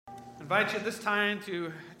invite you at this time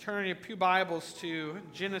to turn your pew Bibles to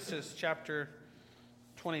Genesis chapter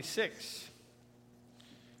 26.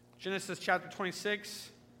 Genesis chapter 26.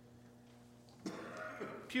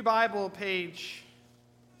 Pew Bible, page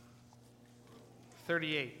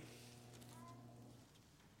 38.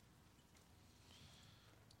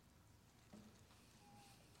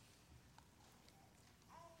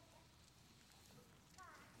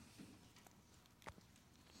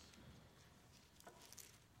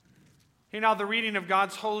 Hear now the reading of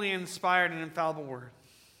God's holy, inspired, and infallible word.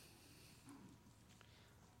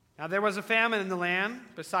 Now there was a famine in the land,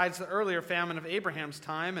 besides the earlier famine of Abraham's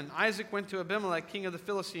time, and Isaac went to Abimelech, king of the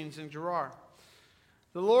Philistines, in Gerar.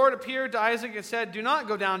 The Lord appeared to Isaac and said, "Do not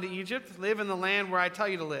go down to Egypt. Live in the land where I tell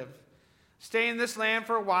you to live. Stay in this land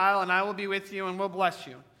for a while, and I will be with you and will bless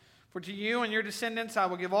you. For to you and your descendants I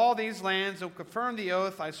will give all these lands, and will confirm the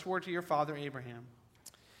oath I swore to your father Abraham.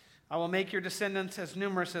 I will make your descendants as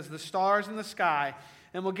numerous as the stars in the sky,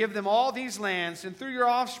 and will give them all these lands, and through your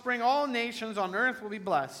offspring all nations on earth will be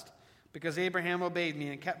blessed, because Abraham obeyed me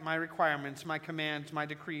and kept my requirements, my commands, my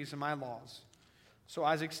decrees, and my laws." So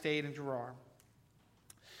Isaac stayed in Gerar.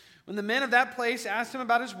 When the men of that place asked him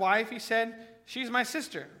about his wife, he said, "She is my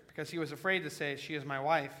sister," because he was afraid to say, "She is my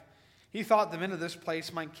wife." He thought the men of this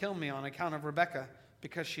place might kill me on account of Rebekah,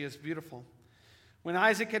 because she is beautiful. When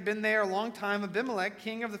Isaac had been there a long time, Abimelech,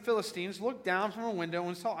 king of the Philistines, looked down from a window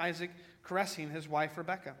and saw Isaac caressing his wife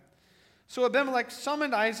Rebekah. So Abimelech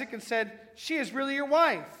summoned Isaac and said, "She is really your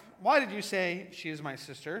wife. Why did you say, 'She is my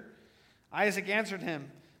sister'?" Isaac answered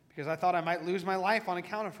him, "Because I thought I might lose my life on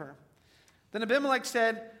account of her." Then Abimelech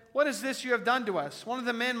said, "What is this you have done to us? One of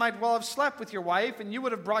the men might well have slept with your wife, and you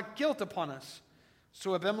would have brought guilt upon us."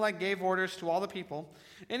 So Abimelech gave orders to all the people,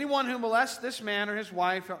 "Anyone who molests this man or his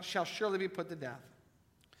wife shall surely be put to death."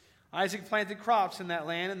 Isaac planted crops in that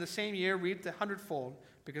land, and the same year reaped 100-fold,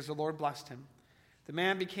 because the Lord blessed him. The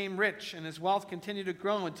man became rich, and his wealth continued to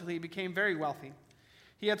grow until he became very wealthy.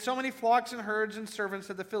 He had so many flocks and herds and servants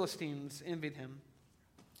that the Philistines envied him.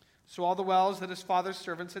 So all the wells that his father's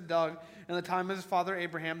servants had dug in the time of his father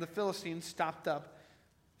Abraham, the Philistines stopped up,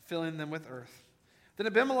 filling them with earth. Then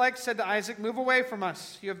Abimelech said to Isaac, "Move away from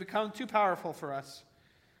us. You have become too powerful for us."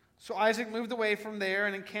 So Isaac moved away from there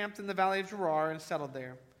and encamped in the valley of Gerar and settled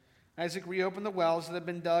there. Isaac reopened the wells that had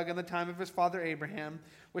been dug in the time of his father Abraham,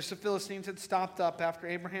 which the Philistines had stopped up after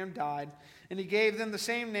Abraham died, and he gave them the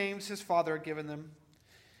same names his father had given them.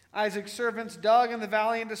 Isaac's servants dug in the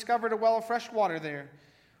valley and discovered a well of fresh water there.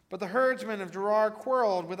 But the herdsmen of Gerar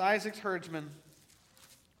quarreled with Isaac's herdsmen,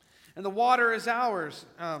 and the water is ours,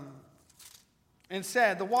 and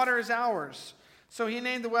said, "The water is ours." So he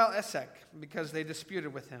named the well Esek, because they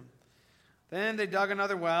disputed with him. Then they dug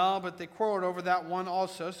another well, but they quarreled over that one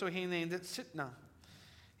also, so he named it Sitnah.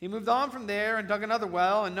 He moved on from there and dug another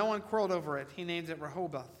well, and no one quarreled over it. He named it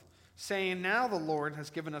Rehoboth, saying, "Now the Lord has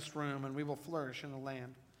given us room, and we will flourish in the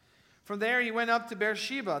land." From there he went up to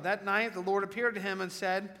Beersheba. That night the Lord appeared to him and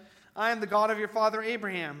said, "I am the God of your father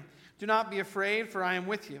Abraham. Do not be afraid, for I am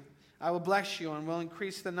with you. I will bless you and will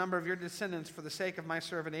increase the number of your descendants for the sake of my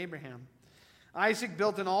servant Abraham." Isaac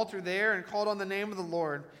built an altar there and called on the name of the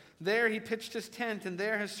Lord. There he pitched his tent, and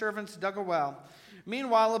there his servants dug a well.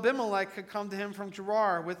 Meanwhile, Abimelech had come to him from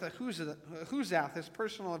Gerar with Ahuzath, his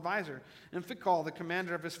personal advisor, and Phicol, the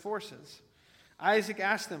commander of his forces. Isaac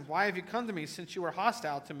asked them, "Why have you come to me, since you were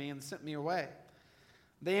hostile to me and sent me away?"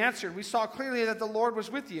 They answered, "We saw clearly that the Lord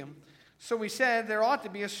was with you. So we said, there ought to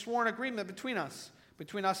be a sworn agreement between us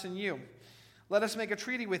and you. Let us make a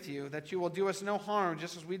treaty with you, that you will do us no harm,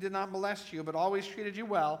 just as we did not molest you, but always treated you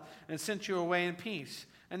well and sent you away in peace.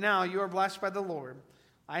 And now you are blessed by the Lord."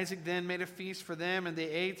 Isaac then made a feast for them, and they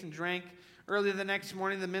ate and drank. Early the next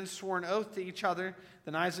morning the men swore an oath to each other.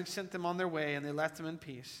 Then Isaac sent them on their way, and they left them in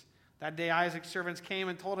peace. That day Isaac's servants came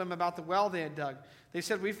and told him about the well they had dug. They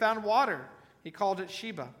said, "We found water." He called it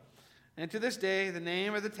Sheba. And to this day the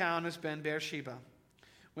name of the town has been Beersheba.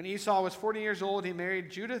 When Esau was 40 years old, he married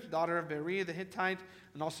Judith, daughter of Beri the Hittite,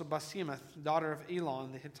 and also Basemath, daughter of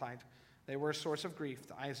Elon the Hittite. They were a source of grief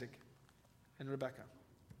to Isaac and Rebekah.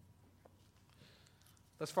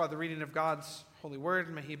 Thus far, the reading of God's holy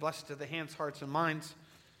word. May he bless it to the hands, hearts, and minds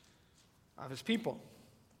of his people.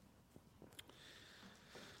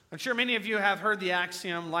 I'm sure many of you have heard the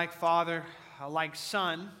axiom, like father, like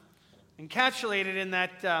son. Encapsulated in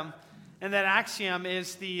that axiom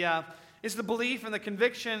is the belief and the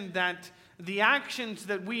conviction that the actions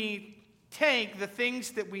that we take, the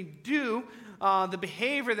things that we do, the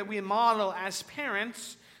behavior that we model as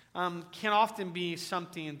parents can often be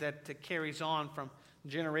something that carries on from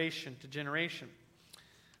generation to generation.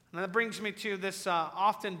 And that brings me to this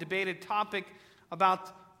often debated topic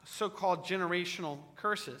about so-called generational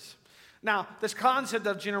curses. Now, this concept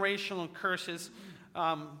of generational curses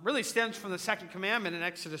really stems from the second commandment in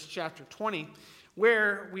Exodus chapter 20,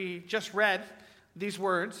 where we just read these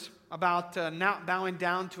words about not bowing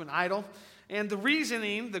down to an idol. And the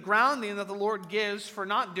reasoning, the grounding that the Lord gives for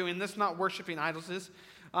not doing this, not worshiping idols, is,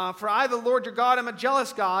 for I, the Lord your God, am a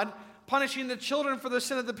jealous God, punishing the children for the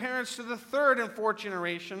sin of the parents to the third and fourth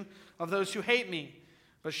generation of those who hate me,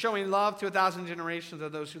 but showing love to 1,000 generations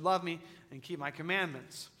of those who love me and keep my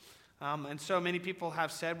commandments. And so many people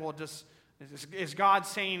have said, well, is God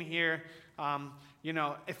saying here,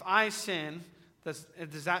 if I sin, does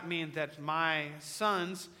that mean that my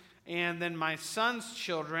sons and then my son's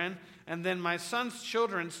children and then my son's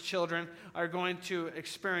children's children are going to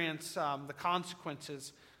experience the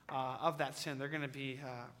consequences of that sin? They're going to be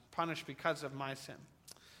punished because of my sin.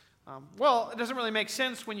 Well, it doesn't really make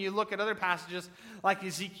sense when you look at other passages like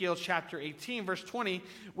Ezekiel chapter 18, verse 20,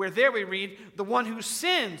 where there we read, the one who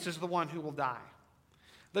sins is the one who will die.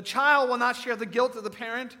 The child will not share the guilt of the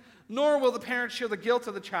parent, nor will the parent share the guilt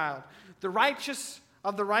of the child. The righteousness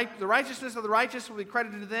of the righteous will be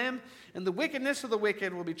credited to them, and the wickedness of the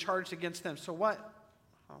wicked will be charged against them. So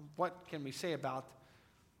what can we say about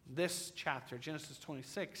this chapter, Genesis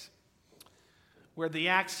 26, where the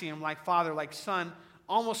axiom, like father, like son,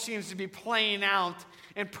 almost seems to be playing out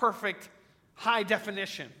in perfect high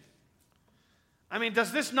definition? I mean,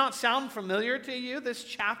 does this not sound familiar to you, this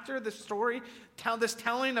chapter, this story, this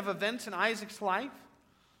telling of events in Isaac's life?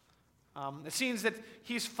 It seems that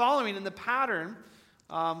he's following in the pattern,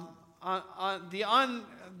 the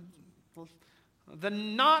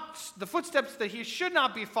footsteps that he should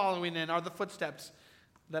not be following in are the footsteps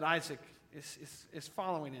that Isaac is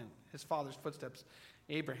following in, his father's footsteps,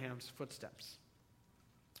 Abraham's footsteps.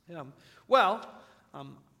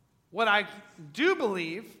 What I do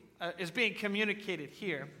believe is being communicated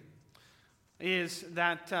here is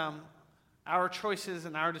that our choices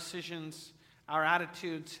and our decisions, our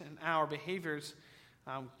attitudes and our behaviors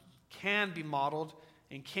can be modeled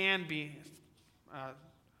and can be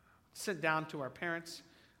sent down to our parents,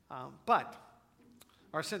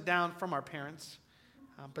 or sent down from our parents.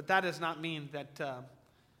 But that does not mean that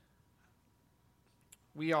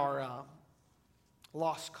we are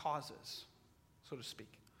lost causes, so to speak.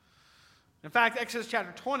 In fact, Exodus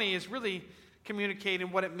chapter 20 is really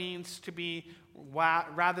communicating what it means to be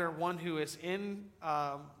rather one who is in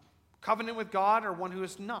covenant with God or one who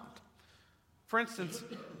is not. For instance,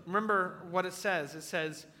 remember what it says. It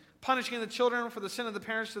says, punishing the children for the sin of the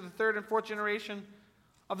parents to the third and fourth generation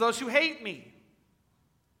of those who hate me.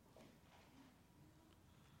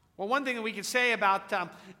 Well, one thing that we can say about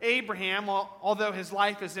Abraham, although his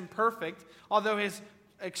life is imperfect, although his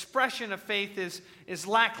expression of faith is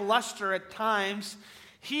lackluster at times,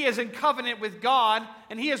 he is in covenant with God,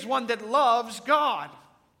 and he is one that loves God.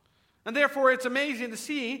 And therefore, it's amazing to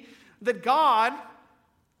see that God,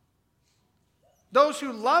 those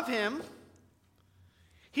who love him,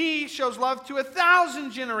 he shows love to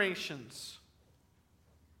 1,000 generations.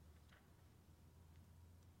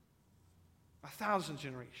 1,000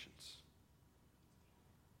 generations.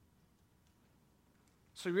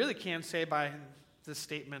 So we really can say by this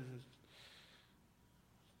statement,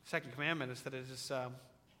 second commandment, is that it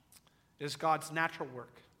is God's natural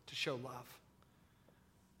work to show love,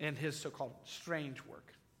 and his so-called strange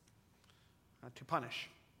work to punish.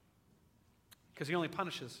 Because he only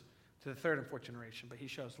punishes to the third and fourth generation, but he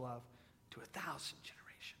shows love to 1,000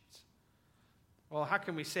 generations. Well, how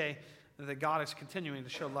can we say that God is continuing to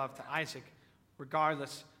show love to Isaac,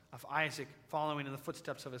 regardless of Isaac following in the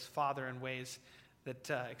footsteps of his father in ways that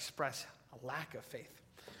express a lack of faith?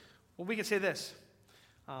 Well, we can say this,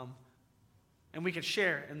 and we can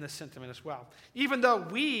share in this sentiment as well. Even though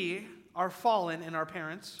we are fallen in our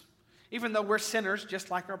parents, even though we're sinners just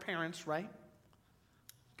like our parents, right?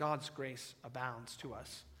 God's grace abounds to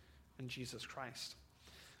us in Jesus Christ.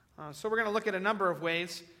 So we're going to look at a number of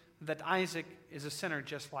ways that Isaac is a sinner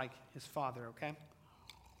just like his father, okay?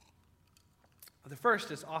 The first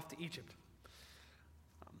is off to Egypt.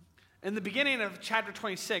 In the beginning of chapter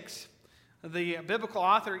 26, the biblical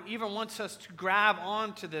author even wants us to grab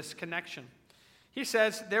onto this connection. He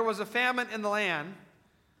says, there was a famine in the land,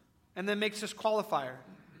 and then makes this qualifier.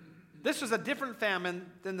 This was a different famine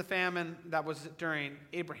than the famine that was during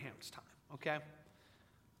Abraham's time, okay?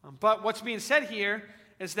 But what's being said here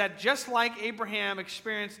is that just like Abraham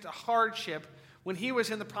experienced a hardship when he was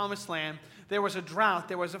in the promised land, there was a drought,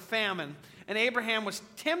 there was a famine, and Abraham was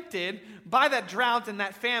tempted by that drought and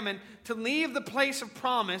that famine to leave the place of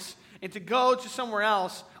promise and to go to somewhere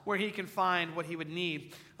else where he can find what he would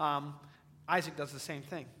need. Isaac does the same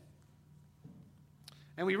thing.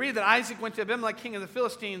 And we read that Isaac went to Abimelech, king of the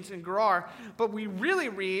Philistines, in Gerar. But we really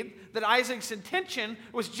read that Isaac's intention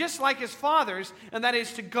was just like his father's, and that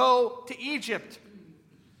is to go to Egypt.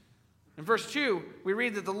 In verse 2, we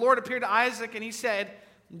read that the Lord appeared to Isaac, and he said,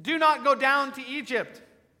 "Do not go down to Egypt."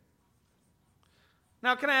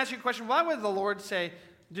 Now, can I ask you a question? Why would the Lord say,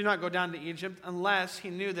 "Do not go down to Egypt," unless he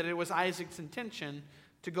knew that it was Isaac's intention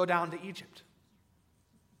to go down to Egypt?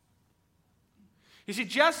 You see,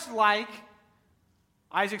 just like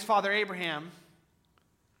Isaac's father Abraham,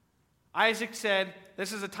 Isaac said,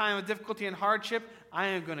 "This is a time of difficulty and hardship. I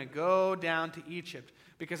am going to go down to Egypt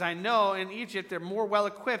because I know in Egypt they're more well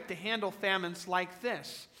equipped to handle famines like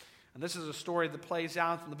this." And this is a story that plays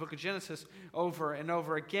out in the book of Genesis over and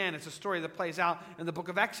over again. It's a story that plays out in the book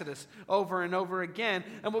of Exodus over and over again.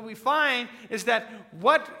 And what we find is that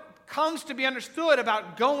what comes to be understood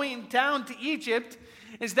about going down to Egypt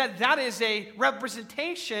is that that is a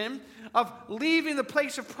representation of leaving the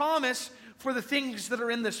place of promise for the things that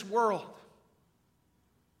are in this world.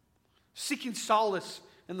 Seeking solace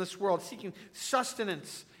in this world, seeking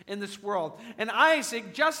sustenance in this world. And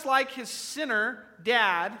Isaac, just like his sinner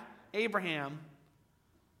dad, Abraham,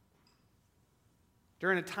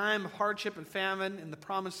 during a time of hardship and famine in the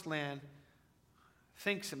promised land,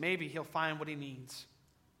 thinks that maybe he'll find what he needs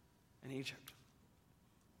in Egypt.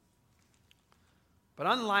 But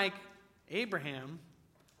unlike Abraham,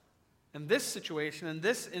 in this situation, in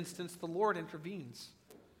this instance, the Lord intervenes.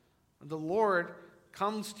 The Lord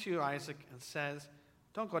comes to Isaac and says,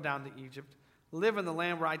 "Don't go down to Egypt. Live in the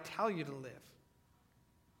land where I tell you to live.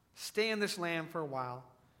 Stay in this land for a while,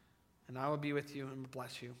 and I will be with you and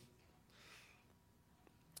bless you."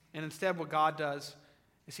 And instead, what God does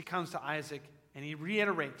is he comes to Isaac and he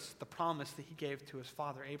reiterates the promise that he gave to his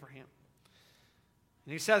father Abraham.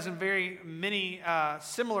 And he says in very many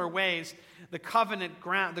similar ways the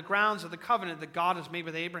grounds of the covenant that God has made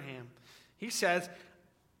with Abraham. He says,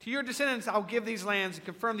 "To your descendants I'll give these lands and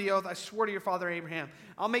confirm the oath I swore to your father Abraham.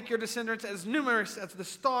 I'll make your descendants as numerous as the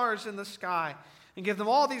stars in the sky and give them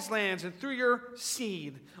all these lands, and through your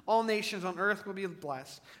seed all nations on earth will be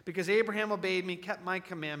blessed, because Abraham obeyed me, kept my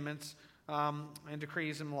commandments and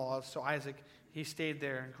decrees and laws." So Isaac, he stayed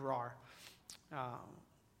there in Gerar.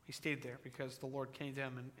 He stayed there because the Lord came to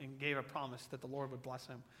him and gave a promise that the Lord would bless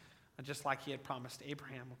him, just like he had promised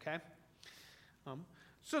Abraham, okay?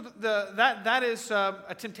 So that is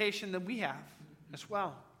a temptation that we have as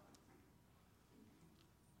well.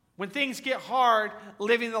 When things get hard,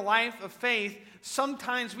 living the life of faith,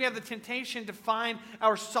 sometimes we have the temptation to find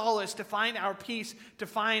our solace, to find our peace, to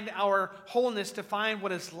find our wholeness, to find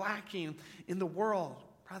what is lacking in the world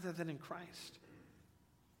rather than in Christ.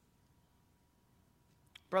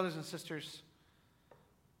 Brothers and sisters,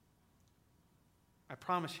 I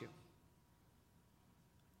promise you,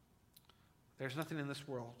 there's nothing in this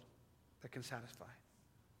world that can satisfy.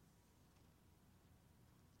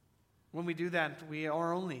 When we do that, we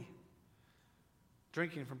are only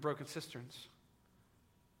drinking from broken cisterns.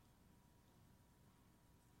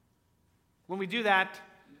 When we do that,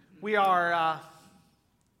 we are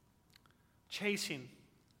chasing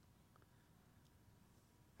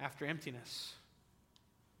after emptiness,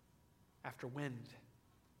 after wind,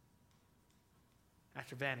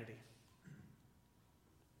 after vanity.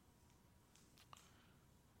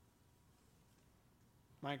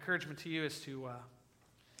 My encouragement to you is to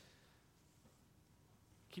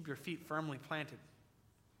keep your feet firmly planted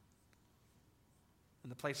in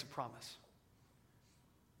the place of promise.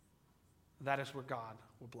 That is where God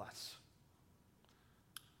will bless.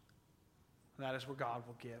 That is where God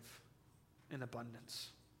will give in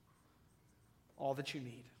abundance all that you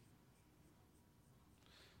need.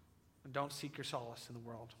 And don't seek your solace in the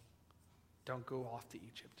world. Don't go off to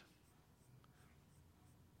Egypt.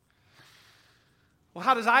 Well,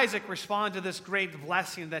 how does Isaac respond to this great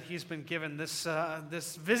blessing that he's been given, this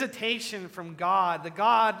visitation from God? The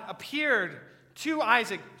God appeared to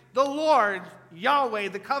Isaac. The Lord, Yahweh,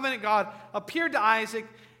 the covenant God, appeared to Isaac,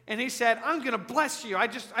 and he said, "I'm going to bless you.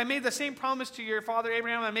 I made the same promise to your father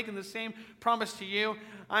Abraham. I'm making the same promise to you.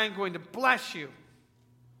 I am going to bless you."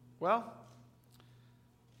 Well,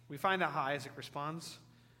 we find out how Isaac responds.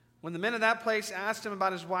 When the men of that place asked him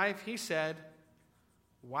about his wife, he said,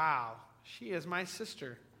 "Wow, she is my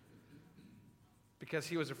sister," because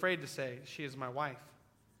he was afraid to say, "She is my wife."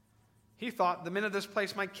 He thought the men of this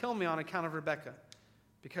place might kill me on account of Rebekah,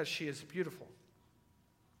 because she is beautiful.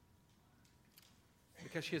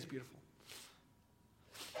 Because she is beautiful.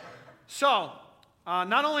 So,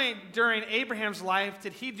 not only during Abraham's life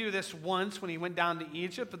did he do this once when he went down to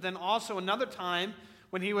Egypt, but then also another time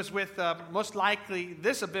when he was with most likely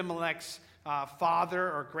this Abimelech's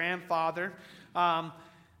father or grandfather.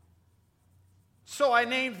 So I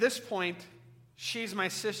named this point, She's My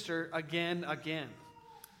Sister, again.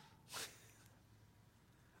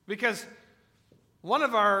 Because one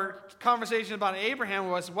of our conversations about Abraham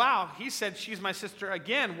was, wow, he said, she's my sister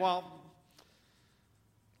again. Well,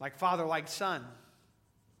 like father, like son.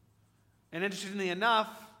 And interestingly enough,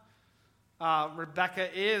 Rebecca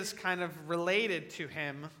is kind of related to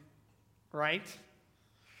him, right?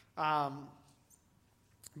 But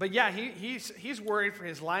yeah, he's worried for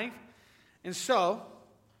his life. And so,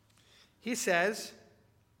 he says,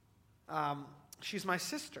 she's my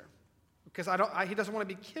sister. Because he doesn't want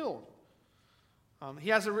to be killed.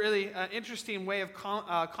 He has a really interesting way of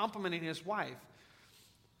complimenting his wife.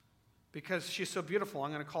 Because she's so beautiful,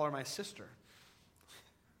 I'm going to call her my sister.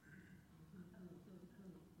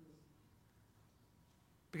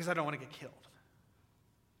 Because I don't want to get killed.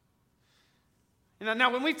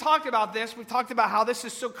 Now, when we've talked about this, we've talked about how this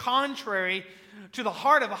is so contrary to the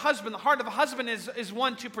heart of a husband. The heart of a husband is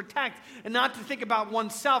one to protect and not to think about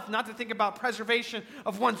oneself, not to think about preservation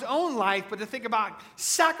of one's own life, but to think about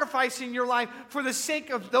sacrificing your life for the sake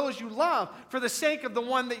of those you love, for the sake of the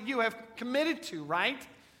one that you have committed to, right?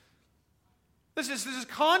 This is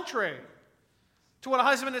contrary to what a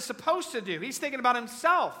husband is supposed to do. He's thinking about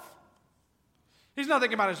himself. He's not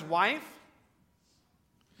thinking about his wife.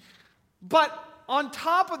 But on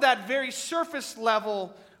top of that very surface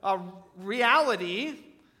level reality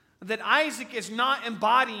that Isaac is not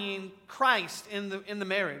embodying Christ in the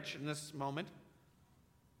marriage in this moment,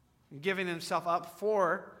 giving himself up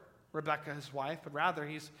for Rebekah, his wife, but rather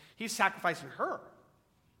he's sacrificing her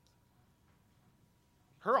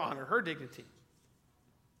honor, her dignity.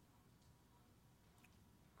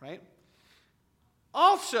 Right?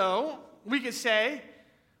 Also, we could say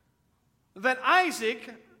that Isaac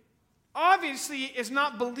obviously is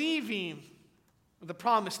not believing the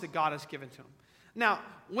promise that God has given to him. Now,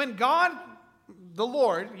 when God, the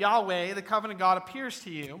Lord, Yahweh, the covenant God, appears to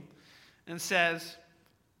you and says,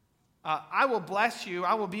 I will bless you,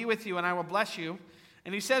 I will be with you, and I will bless you.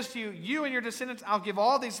 And he says to you, you and your descendants, I'll give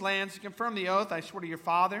all these lands to confirm the oath I swore to your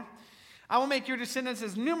father. I will make your descendants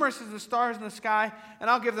as numerous as the stars in the sky, and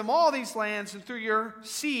I'll give them all these lands, and through your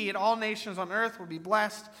seed, all nations on earth will be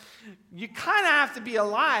blessed. You kind of have to be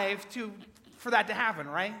alive for that to happen,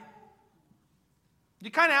 right? You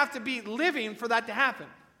kind of have to be living for that to happen.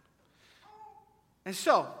 And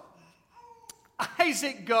so,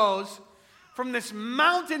 Isaac goes from this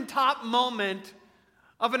mountaintop moment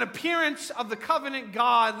of an appearance of the covenant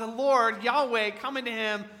God, the Lord, Yahweh, coming to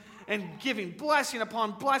him and giving blessing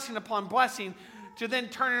upon blessing upon blessing, to then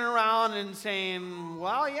turning around and saying,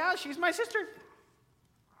 well, yeah, she's my sister.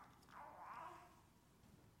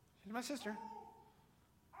 She's my sister.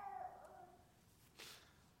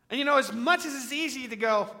 And as much as it's easy to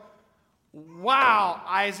go, wow,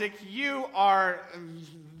 Isaac, you are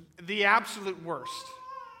the absolute worst.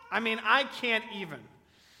 I mean, I can't even.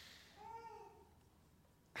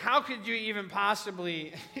 How could you even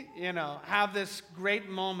possibly, have this great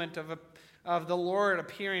moment of the Lord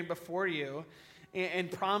appearing before you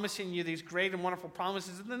and promising you these great and wonderful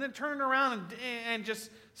promises, and then turning around and just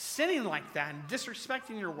sinning like that and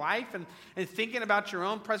disrespecting your wife and thinking about your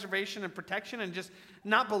own preservation and protection and just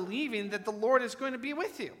not believing that the Lord is going to be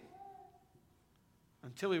with you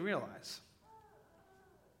until we realize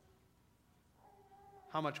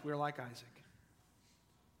how much we're like Isaac.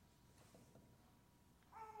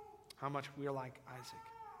 How much we're like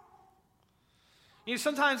Isaac.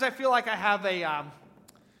 Sometimes I feel like I have a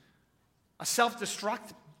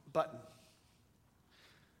self-destruct button.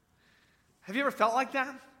 Have you ever felt like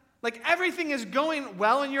that? Like everything is going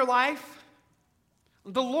well in your life.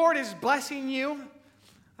 The Lord is blessing you.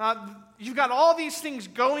 You've got all these things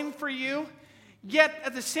going for you. Yet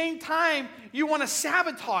at the same time, you want to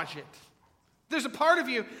sabotage it. There's a part of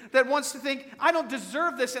you that wants to think, I don't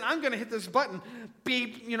deserve this, and I'm going to hit this button,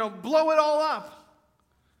 blow it all up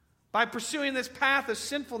by pursuing this path of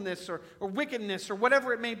sinfulness or wickedness or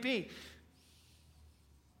whatever it may be.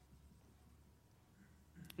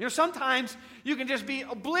 Sometimes you can just be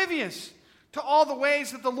oblivious to all the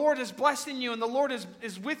ways that the Lord is blessing you, and the Lord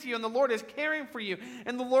is with you, and the Lord is caring for you,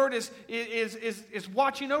 and the Lord is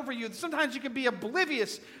watching over you. Sometimes you can be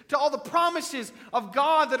oblivious to all the promises of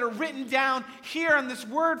God that are written down here in this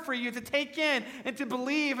word for you to take in and to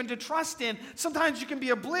believe and to trust in. Sometimes you can be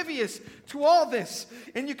oblivious to all this,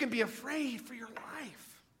 and you can be afraid for your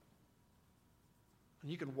life.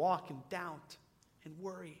 And you can walk in doubt and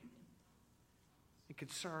worry and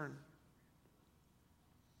concern.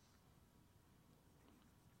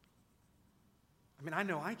 I mean, I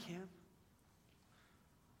know I can.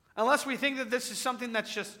 Unless we think that this is something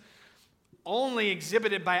that's just only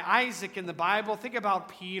exhibited by Isaac in the Bible. Think about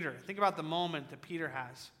Peter. Think about the moment that Peter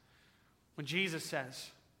has when Jesus says,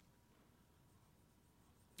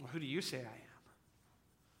 well, who do you say I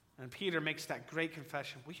am? And Peter makes that great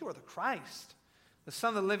confession. Well, you are the Christ, the Son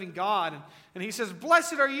of the living God. And he says,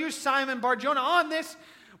 blessed are you, Simon Bar-Jonah. On this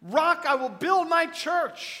rock I will build my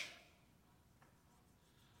church.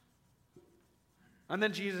 And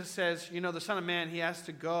then Jesus says, the Son of Man, he has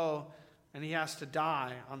to go and he has to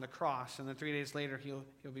die on the cross. And then 3 days later,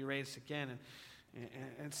 he'll be raised again.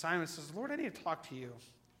 And Simon says, Lord, I need to talk to you.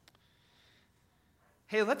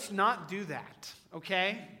 Hey, let's not do that,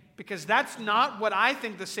 okay? Because that's not what I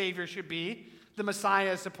think the Savior should be, the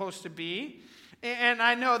Messiah is supposed to be. And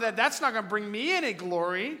I know that that's not going to bring me any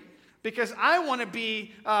glory, because I want to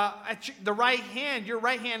be at the right hand, your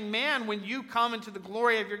right-hand man, when you come into the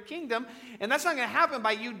glory of your kingdom. And that's not going to happen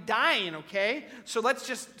by you dying, okay? So let's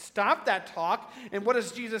just stop that talk. And what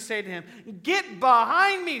does Jesus say to him? Get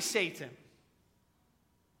behind me, Satan.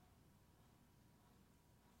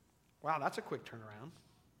 Wow, that's a quick turnaround.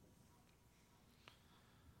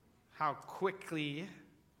 How quickly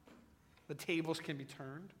the tables can be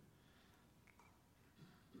turned.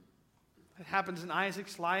 It happens in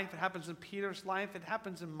Isaac's life. It happens in Peter's life. It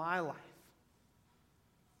happens in my life.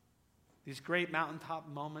 These great mountaintop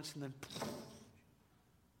moments, and then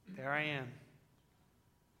there I am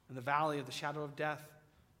in the valley of the shadow of death.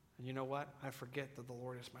 And you know what? I forget that the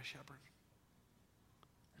Lord is my shepherd.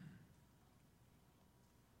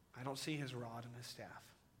 I don't see his rod and his staff.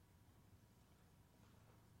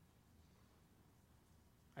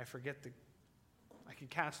 I forget that I can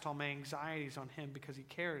cast all my anxieties on him because he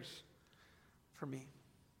cares for me.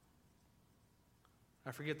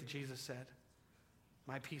 I forget that Jesus said,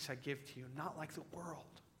 my peace I give to you, not like the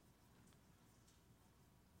world.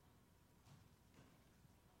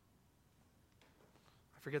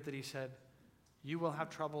 I forget that he said, you will have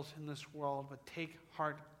troubles in this world, but take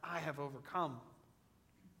heart, I have overcome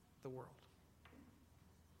the world.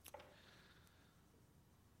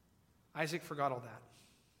 Isaac forgot all that,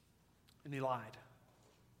 and he lied.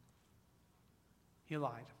 He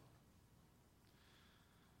lied.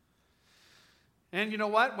 And you know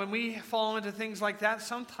what? When we fall into things like that,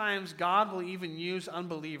 sometimes God will even use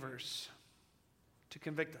unbelievers to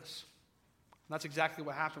convict us. And that's exactly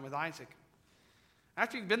what happened with Isaac.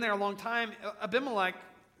 After he'd been there a long time, Abimelech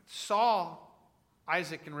saw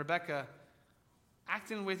Isaac and Rebekah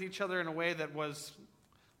acting with each other in a way that was,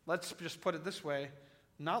 let's just put it this way,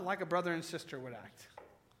 not like a brother and sister would act.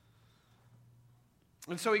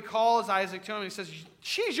 And so he calls Isaac to him and he says,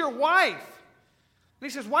 she's your wife. And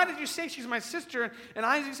he says, why did you say she's my sister? And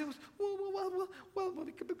Isaac says, well,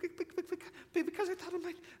 because I thought I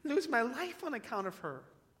might lose my life on account of her.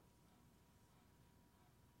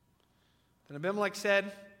 Then Abimelech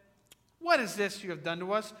said, what is this you have done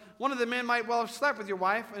to us? One of the men might well have slept with your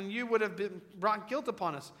wife, and you would have brought guilt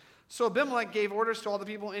upon us. So Abimelech gave orders to all the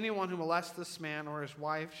people, anyone who molests this man or his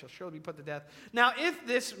wife shall surely be put to death. Now, if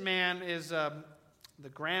this man is the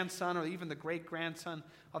grandson or even the great-grandson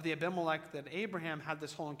of the Abimelech that Abraham had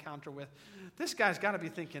this whole encounter with, this guy's got to be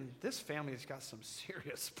thinking, this family's got some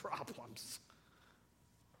serious problems.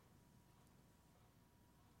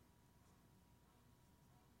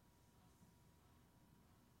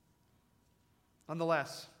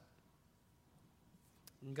 Nonetheless,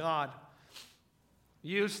 God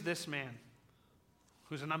used this man,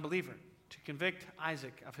 who's an unbeliever, to convict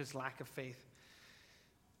Isaac of his lack of faith.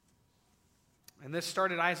 And this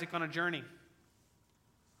started Isaac on a journey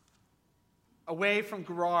away from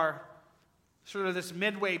Gerar, sort of this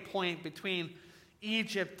midway point between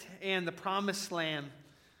Egypt and the Promised Land.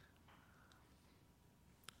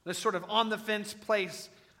 This sort of on-the-fence place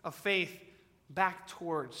of faith back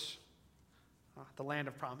towards the land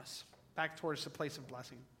of promise, back towards the place of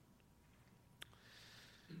blessing.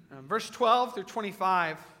 Verse 12 through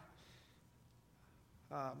 25,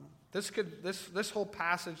 this whole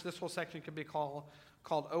passage, this whole section could be called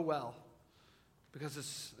 "Oh Well," because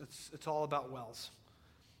it's all about wells.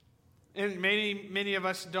 And many of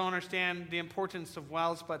us don't understand the importance of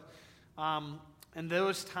wells, but in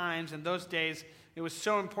those times, in those days, it was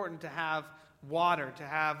so important to have water, to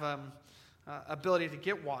have ability to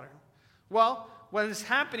get water. Well, what is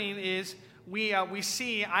happening is we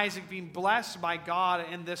see Isaac being blessed by God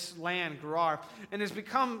in this land, Gerar, and has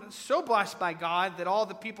become so blessed by God that all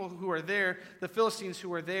the people who are there, the Philistines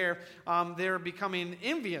who are there, they're becoming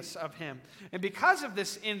envious of him. And because of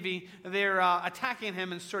this envy, they're attacking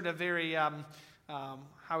him in sort of very, how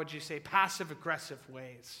would you say, passive-aggressive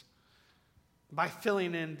ways by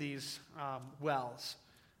filling in these wells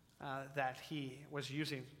that he was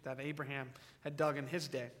using, that Abraham had dug in his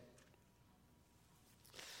day.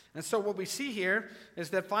 And so what we see here is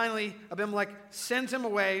that finally Abimelech sends him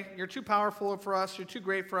away. You're too powerful for us. You're too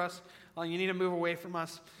great for us. You need to move away from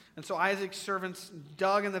us. And so Isaac's servants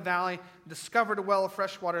dug in the valley, discovered a well of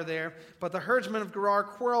fresh water there. But the herdsmen of Gerar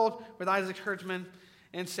quarreled with Isaac's herdsmen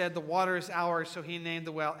and said, the water is ours. So he named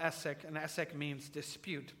the well Esek, and Esek means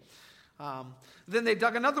dispute. Then they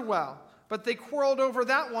dug another well, but they quarreled over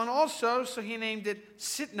that one also. So he named it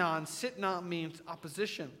Sitnah. Sitnah means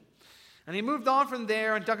opposition. And he moved on from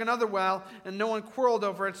there and dug another well, and no one quarreled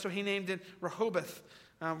over it, so he named it Rehoboth.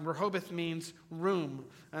 Rehoboth means room.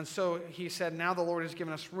 And so he said, now the Lord has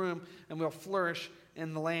given us room, and we'll flourish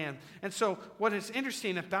in the land. And so what is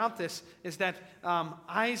interesting about this is that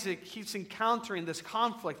Isaac keeps encountering this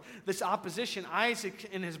conflict, this opposition. Isaac,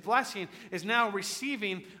 in his blessing, is now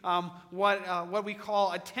receiving what we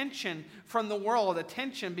call attention from the world.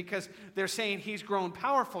 Attention because they're saying he's grown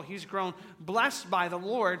powerful, he's grown blessed by the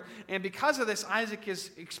Lord. And because of this, Isaac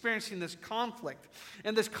is experiencing this conflict.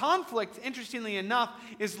 And this conflict, interestingly enough,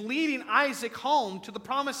 is leading Isaac home to the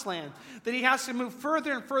promised land. That he has to move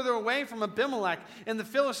further and further away from Abimelech and the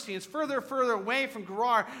Philistines, further and further away from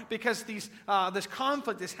Gerar, because this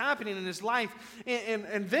conflict is happening in his life. And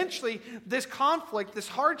eventually, this conflict, this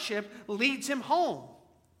hardship, leads him home.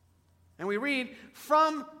 And we read,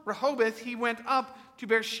 from Rehoboth, he went up to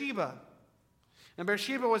Beersheba. And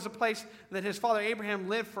Beersheba was a place that his father Abraham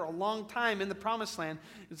lived for a long time in the promised land.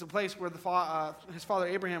 It's a place where his father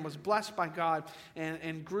Abraham was blessed by God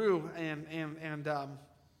and grew and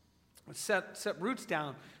set roots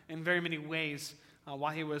down in very many ways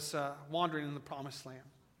while he was wandering in the promised land.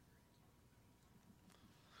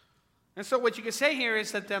 And so what you can say here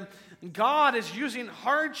is that God is using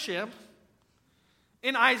hardship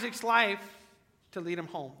in Isaac's life to lead him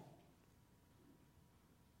home.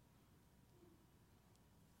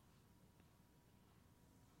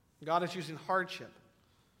 God is using hardship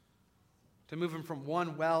to move him from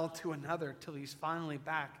one well to another till he's finally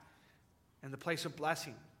back in the place of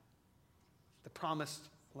blessing, the promised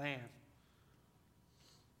land.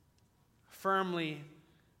 Firmly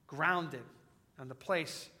grounded in the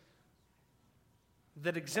place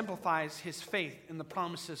that exemplifies his faith in the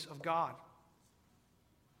promises of God.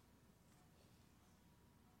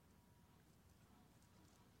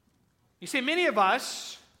 You see, many of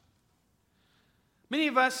us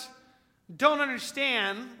don't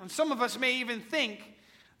understand, and some of us may even think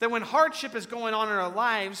that when hardship is going on in our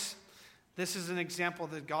lives, this is an example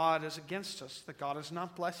that God is against us, that God is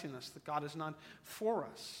not blessing us, that God is not for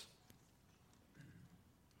us.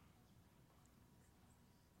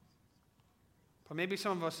 But maybe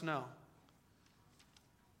some of us know.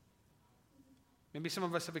 Maybe some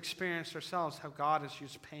of us have experienced ourselves how God has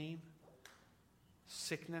used pain,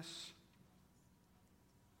 sickness,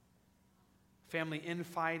 family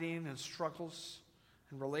infighting and struggles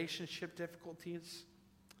and relationship difficulties,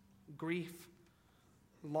 grief,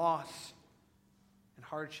 loss, and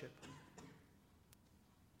hardship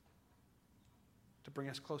to bring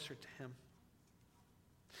us closer to Him.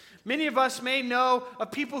 Many of us may know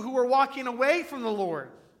of people who are walking away from the Lord,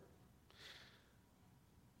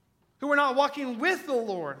 who are not walking with the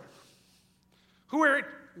Lord, who are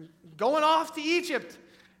going off to Egypt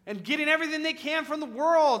and getting everything they can from the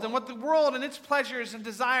world and what the world and its pleasures and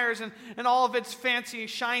desires and all of its fancy,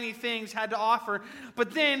 shiny things had to offer.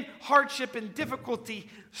 But then hardship and difficulty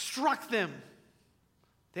struck them.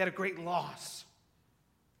 They had a great loss.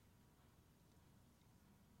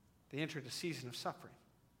 They entered a season of suffering.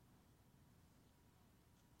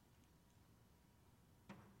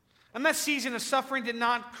 And that season of suffering did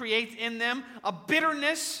not create in them a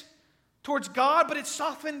bitterness towards God, but it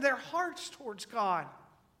softened their hearts towards God.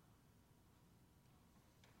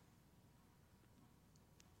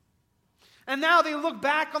 And now they look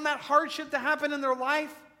back on that hardship that happened in their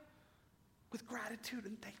life with gratitude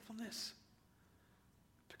and thankfulness.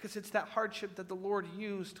 Because it's that hardship that the Lord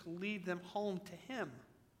used to lead them home to Him.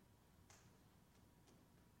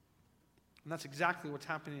 And that's exactly what's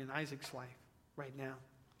happening in Isaac's life right now.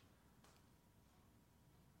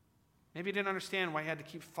 Maybe he didn't understand why he had to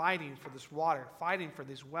keep fighting for this water, fighting for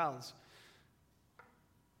these wells.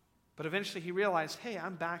 But eventually he realized, hey,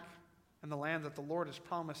 I'm back in the land that the Lord has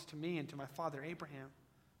promised to me and to my father Abraham.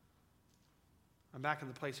 I'm back in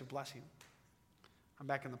the place of blessing. I'm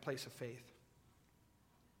back in the place of faith.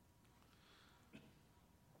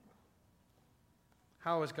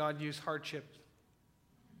 How has God used hardship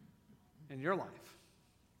in your life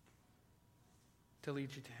to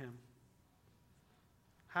lead you to Him?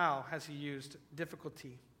 How has He used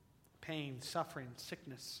difficulty, pain, suffering,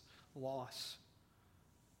 sickness, loss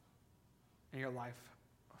in your life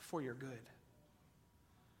for your good?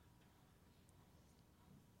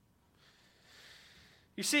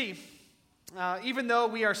 You see, even though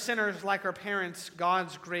we are sinners like our parents,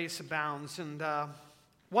 God's grace abounds. And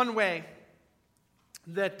one way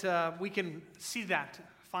that we can see that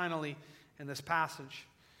finally in this passage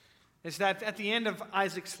is that at the end of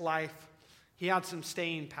Isaac's life, he had some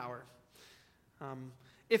staying power.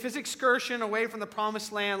 If his excursion away from the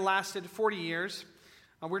promised land lasted 40 years,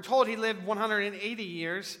 we're told he lived 180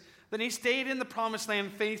 years, then he stayed in the promised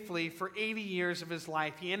land faithfully for 80 years of his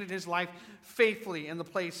life. He ended his life faithfully in the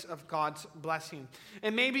place of God's blessing.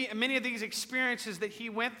 And maybe many of these experiences that he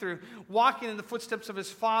went through, walking in the footsteps of his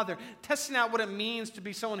father, testing out what it means to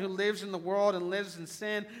be someone who lives in the world and lives in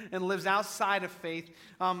sin and lives outside of faith,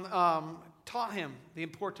 taught him the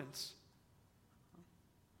importance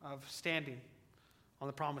of standing on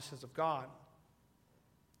the promises of God.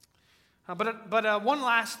 But one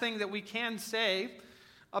last thing that we can say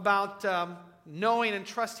about knowing and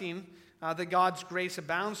trusting that God's grace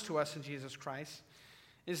abounds to us in Jesus Christ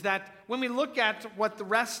is that when we look at what the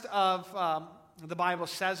rest of the Bible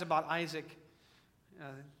says about Isaac,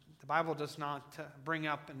 the Bible does not bring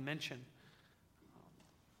up and mention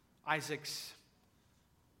Isaac's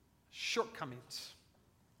shortcomings,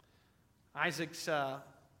 Isaac's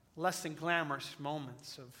less than glamorous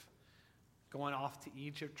moments of going off to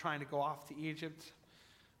Egypt, trying to go off to Egypt,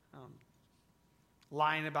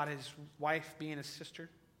 lying about his wife being his sister.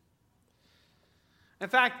 In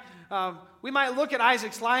fact, we might look at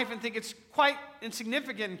Isaac's life and think it's quite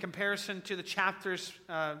insignificant in comparison to the chapters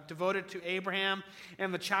devoted to Abraham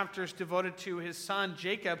and the chapters devoted to his son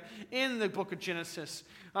Jacob in the book of Genesis.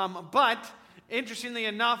 But, interestingly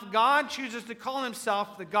enough, God chooses to call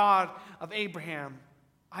himself the God of Abraham,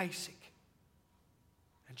 Isaac,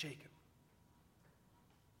 and Jacob.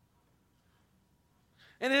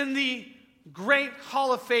 And in the great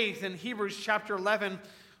hall of faith in Hebrews chapter 11,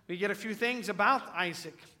 we get a few things about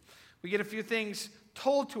Isaac. We get a few things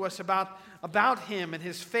told to us about him and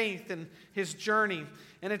his faith and his journey.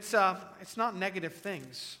 And it's not negative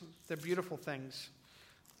things. They're beautiful things.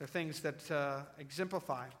 They're things that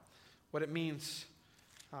exemplify what it means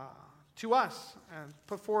to us and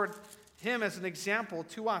put forward him as an example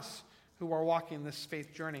to us who are walking this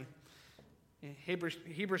faith journey. In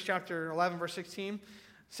Hebrews chapter 11, verse 16,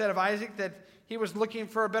 said of Isaac that he was looking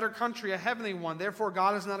for a better country, a heavenly one. Therefore,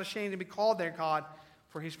 God is not ashamed to be called their God,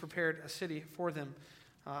 for he's prepared a city for them.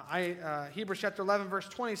 Hebrews chapter 11, verse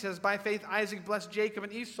 20 says, by faith Isaac blessed Jacob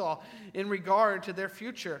and Esau in regard to their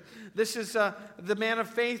future. This is the man of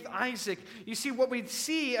faith, Isaac. You see, what we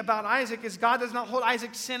see about Isaac is God does not hold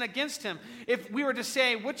Isaac's sin against him. If we were to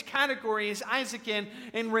say which category is Isaac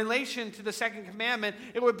in relation to the second commandment,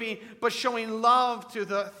 it would be, but showing love to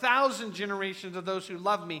the 1,000 generations of those who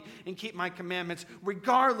love me and keep my commandments,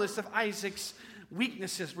 regardless of Isaac's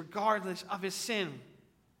weaknesses, regardless of his sin.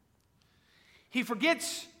 He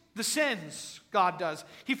forgets the sins, God does.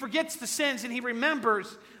 He forgets the sins and he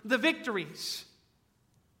remembers the victories.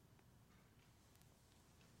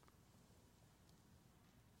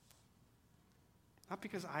 Not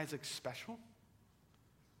because Isaac's special,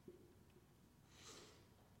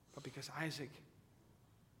 but because Isaac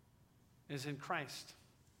is in Christ,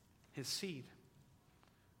 his seed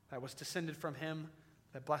that was descended from him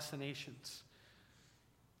that blessed the nations.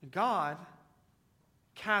 God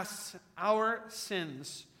casts our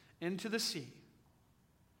sins into the sea.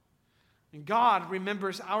 And God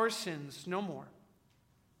remembers our sins no more.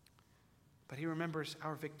 But he remembers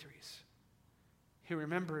our victories. He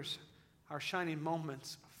remembers our shining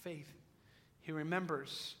moments of faith. He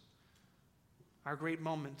remembers our great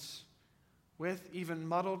moments even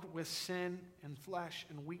muddled with sin and flesh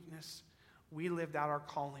and weakness. We lived out our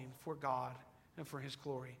calling for God and for his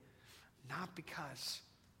glory. Not because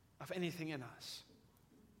of anything in us,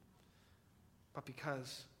 but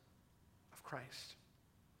because of Christ.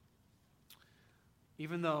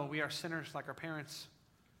 Even though we are sinners like our parents,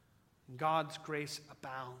 God's grace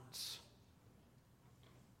abounds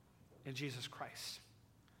in Jesus Christ.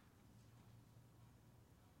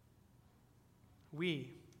 We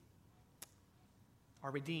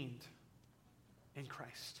are redeemed in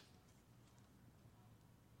Christ.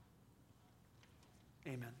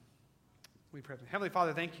 Amen. We pray. Heavenly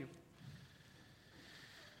Father, thank you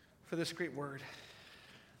for this great word.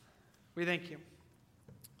 We thank you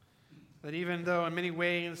that even though in many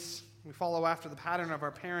ways we follow after the pattern of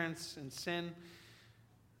our parents in sin,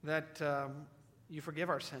 that you forgive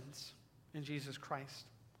our sins in Jesus Christ.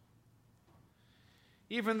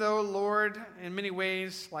 Even though, Lord, in many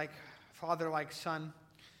ways, like Father, like Son,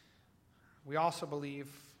 we also believe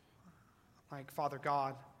like Father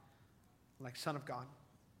God, like Son of God.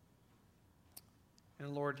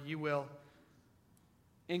 And Lord, you will,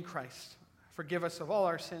 in Christ, Forgive us of all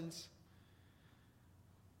our sins.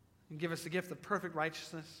 And give us the gift of perfect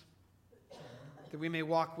righteousness, that we may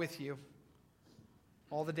walk with you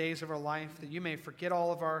all the days of our life, that you may forget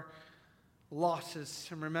all of our losses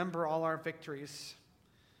and remember all our victories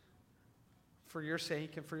for your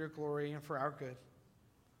sake and for your glory and for our good.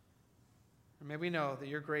 And may we know that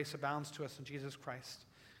your grace abounds to us in Jesus Christ,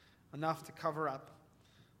 enough to cover up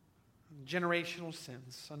generational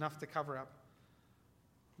sins, enough to cover up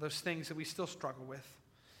those things that we still struggle with,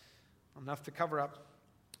 enough to cover up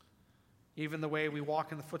even the way we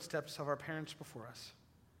walk in the footsteps of our parents before us.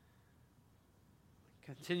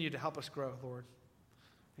 Continue to help us grow, Lord,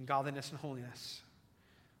 in godliness and holiness.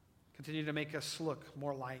 Continue to make us look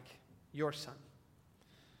more like your Son,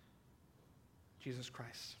 Jesus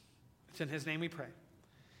Christ. It's in his name we pray.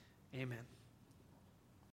 Amen.